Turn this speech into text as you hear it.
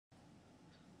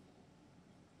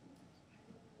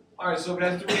All right, so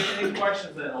guys, do we have any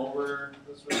questions then over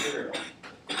this material?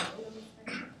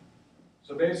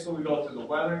 So basically we go through the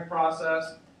weathering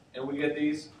process and we get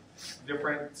these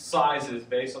different sizes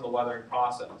based on the weathering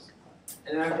process.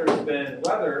 And after it's been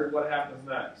weathered, what happens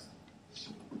next?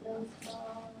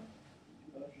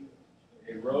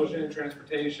 Erosion and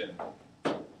transportation.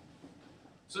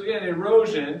 So again,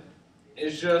 erosion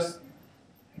is just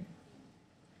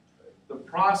the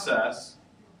process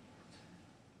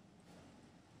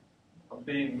of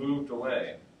being moved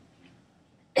away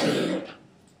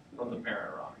from the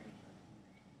parent rock.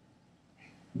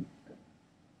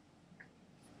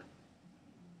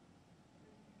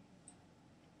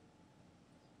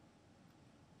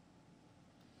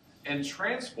 And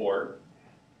transport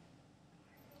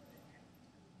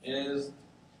is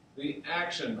the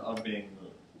action of being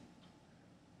moved.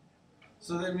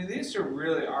 So I mean, these two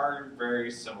really are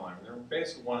very similar. They're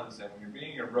basically one and the same. When you're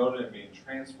being eroded and being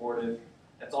transported,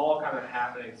 it's all kind of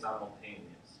happening simultaneous.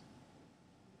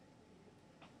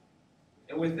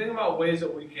 And when we think about ways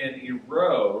that we can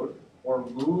erode or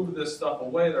move this stuff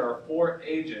away, there are 4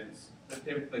 agents that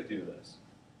typically do this.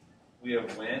 We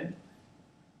have wind.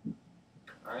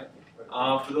 Right?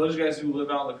 For those of you guys who live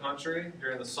out in the country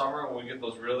during the summer, when we get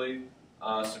those really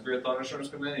severe thunderstorms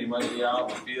come in, you might be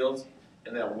out in the fields,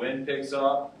 and that wind picks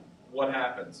up. What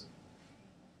happens?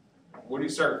 What do you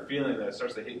start feeling that it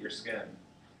starts to hit your skin?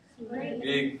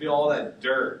 You feel all that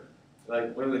dirt,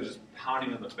 like literally just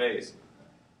pounding in the face.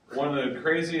 One of the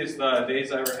craziest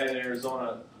days I ever had in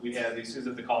Arizona, we had these things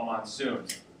that they call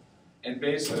monsoons. And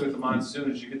basically with the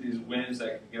monsoons, you get these winds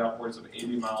that can get upwards of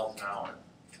 80 miles an hour.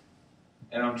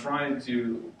 And I'm trying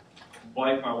to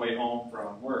bike my way home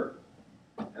from work.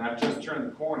 And I've just turned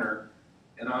the corner,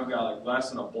 and I've got like less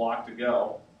than a block to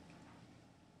go.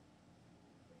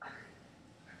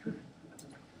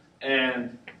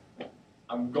 And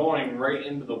I'm going right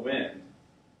into the wind.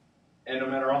 And no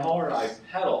matter how hard I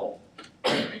pedal,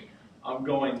 I'm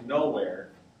going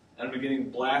nowhere. And I'm getting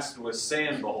blasted with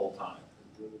sand the whole time.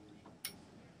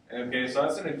 Okay, so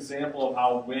that's an example of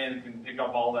how wind can pick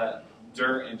up all that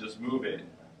dirt and just move it.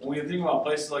 When you think about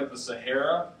places like the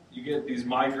Sahara, you get these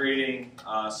migrating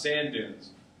sand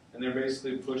dunes, and they're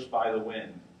basically pushed by the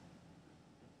wind.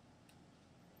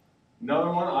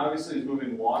 Another one, obviously, is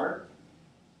moving water.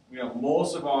 You know,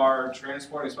 most of our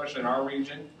transport, especially in our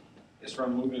region, is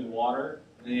from moving water.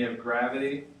 And then you have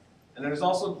gravity, and there's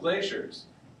also glaciers.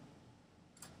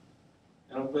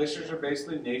 And glaciers are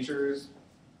basically nature's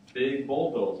big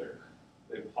bulldozer.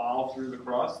 They plow through the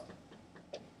crust.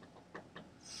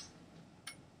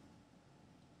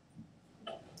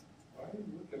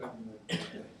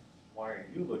 Why are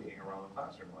you looking around the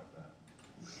classroom like that?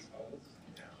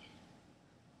 Yeah.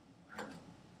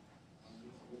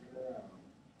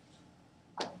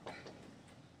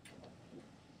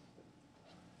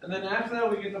 And then after that,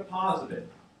 we get deposited.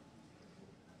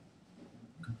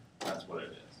 That's what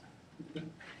it is.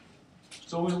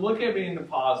 So when we look at being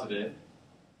deposited,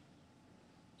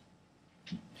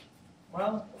 well,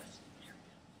 why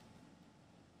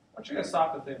don't you guys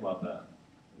stop and think about that?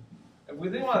 If we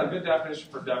think about a good definition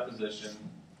for deposition,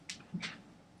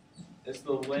 it's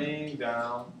the laying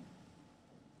down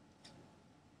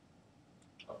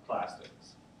of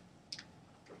plastics.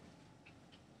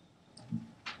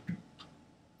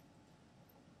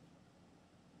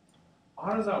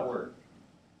 How does that work?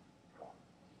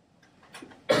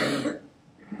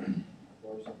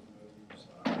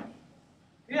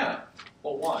 Yeah,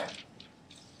 well, why?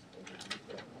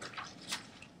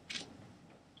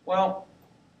 Well,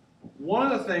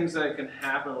 one of the things that can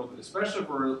happen with, especially if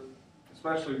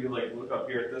you like look up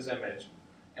here at this image,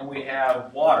 and we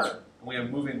have water, and we have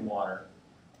moving water.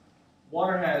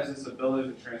 Water has this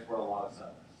ability to transport a lot of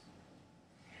sediments.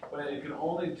 But it can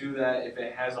only do that if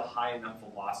it has a high enough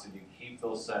velocity to keep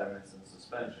those sediments in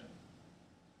suspension.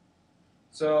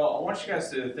 So I want you guys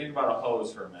to think about a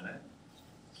hose for a minute.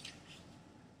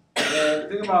 And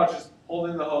think about just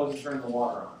holding the hose and turning the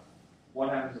water on. What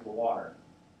happens to the water?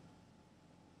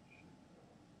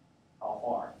 How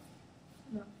far?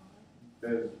 Not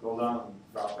far. It goes down and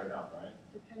drops right down, right?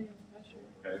 Depending on the pressure.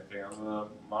 Okay, depending on the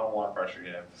amount of water pressure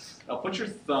you have. Now put your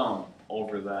thumb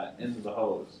over that into the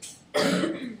hose.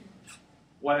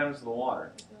 What happens to the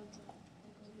water?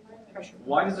 Pressure.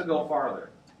 Why does it go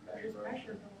farther?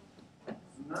 Pressure.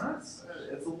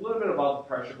 It's a little bit about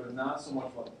the pressure, but not so much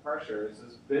about the pressure. It's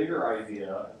this bigger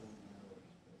idea.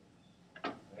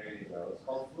 There you go. It's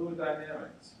called fluid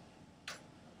dynamics.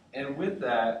 And with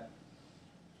that,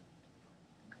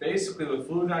 basically with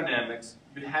fluid dynamics,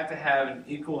 you have to have an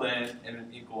equal in and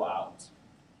an equal out.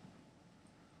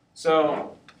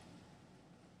 So,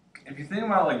 if you think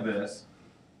about it like this,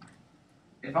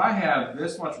 if I have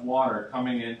this much water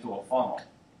coming into a funnel,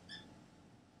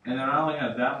 and then I only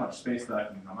have that much space that I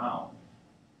can come out,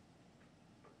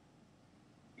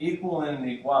 equal in and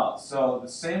equal out. So the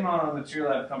same amount of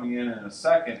material I have coming in a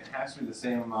second has to be the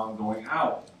same amount going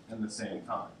out in the same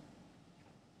time.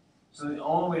 So the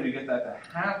only way to get that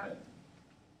to happen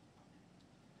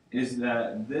is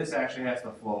that this actually has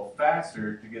to flow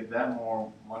faster to get that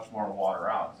much more water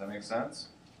out. Does that make sense?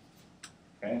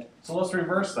 Okay, so let's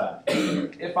reverse that.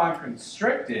 If I'm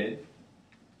constricted,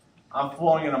 I'm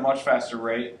flowing at a much faster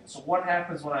rate. So what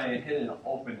happens when I hit an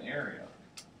open area?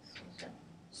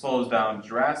 Slows down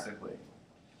drastically.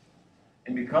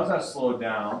 And because I've slowed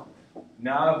down,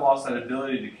 now I've lost that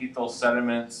ability to keep those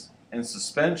sediments in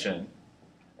suspension.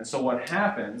 And so what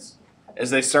happens is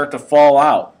they start to fall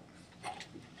out.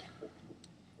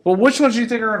 Well, which ones do you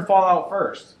think are going to fall out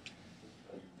first?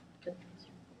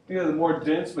 The more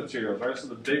dense materials, right? So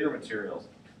the bigger materials.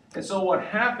 And so what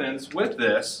happens with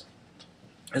this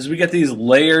is we get these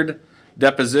layered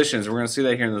depositions. We're going to see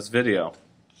that here in this video,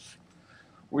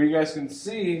 where you guys can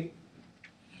see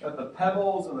that the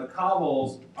pebbles and the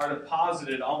cobbles are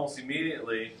deposited almost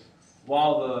immediately,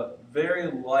 while the very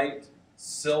light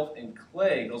silt and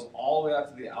clay goes all the way out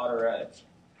to the outer edge.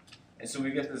 And so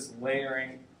we get this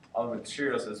layering of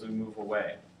materials as we move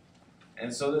away.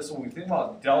 And so this, when we think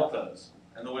about deltas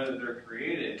and the way that they're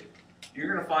created, you're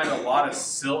going to find a lot of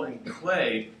silt and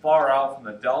clay far out from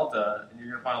the delta, and you're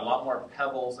going to find a lot more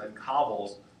pebbles and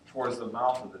cobbles towards the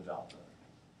mouth of the delta.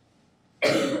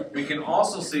 We can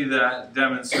also see that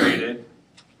demonstrated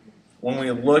when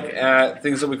we look at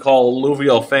things that we call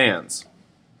alluvial fans.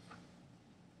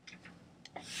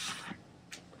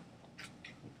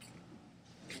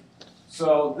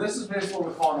 So this is basically what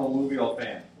we call an alluvial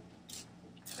fan.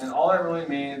 And all that really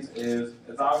means is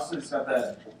it's got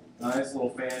that nice little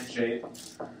fan shape,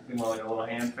 think more like a little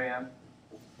hand fan.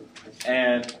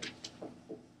 And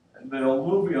the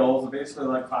alluvials are basically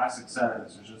like classic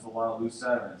sediments. There's just a lot of loose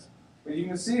sediments. But you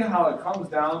can see how it comes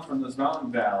down from this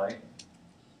mountain valley,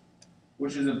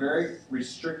 which is a very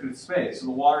restricted space. So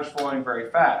the water's flowing very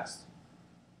fast.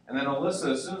 And then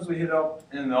Alyssa, as soon as we hit up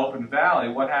in the open valley,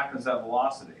 what happens at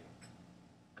velocity?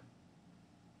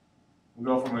 We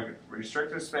go from a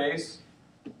restricted space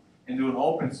into an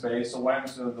open space, so what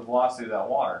happens to the velocity of that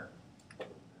water?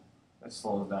 It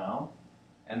slows down,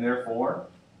 and therefore,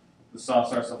 the stuff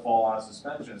starts to fall out of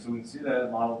suspension. So we can see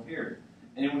that modeled here.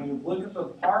 And when you look at the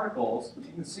particles,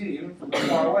 you can see even from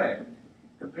far away.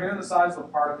 Compare the size of the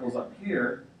particles up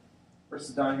here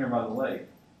versus down here by the lake.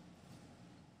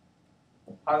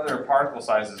 How do their particle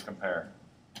sizes compare?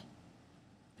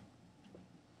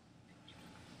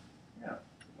 Yeah,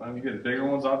 when you get bigger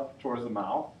ones up towards the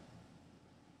mouth,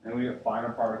 and we get finer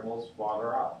particles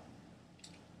farther out.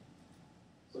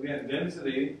 So again,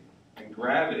 density and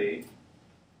gravity is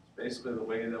basically the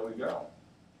way that we go.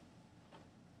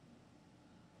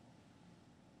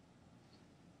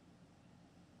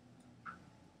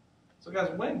 So guys,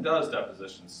 when does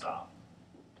deposition stop?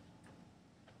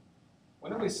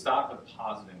 When do we stop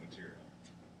depositing material?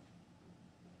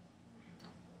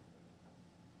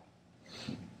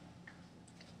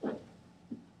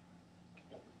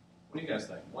 What do you guys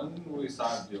think? When do we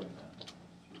stop doing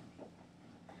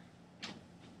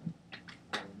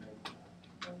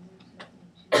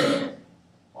that?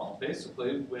 Well,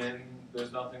 basically when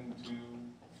there's nothing to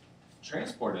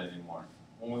transport it anymore.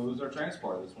 When we lose our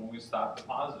transport, that's when we stop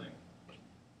depositing.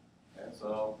 Okay,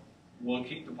 so we'll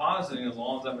keep depositing as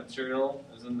long as that material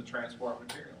is in the transport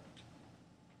material.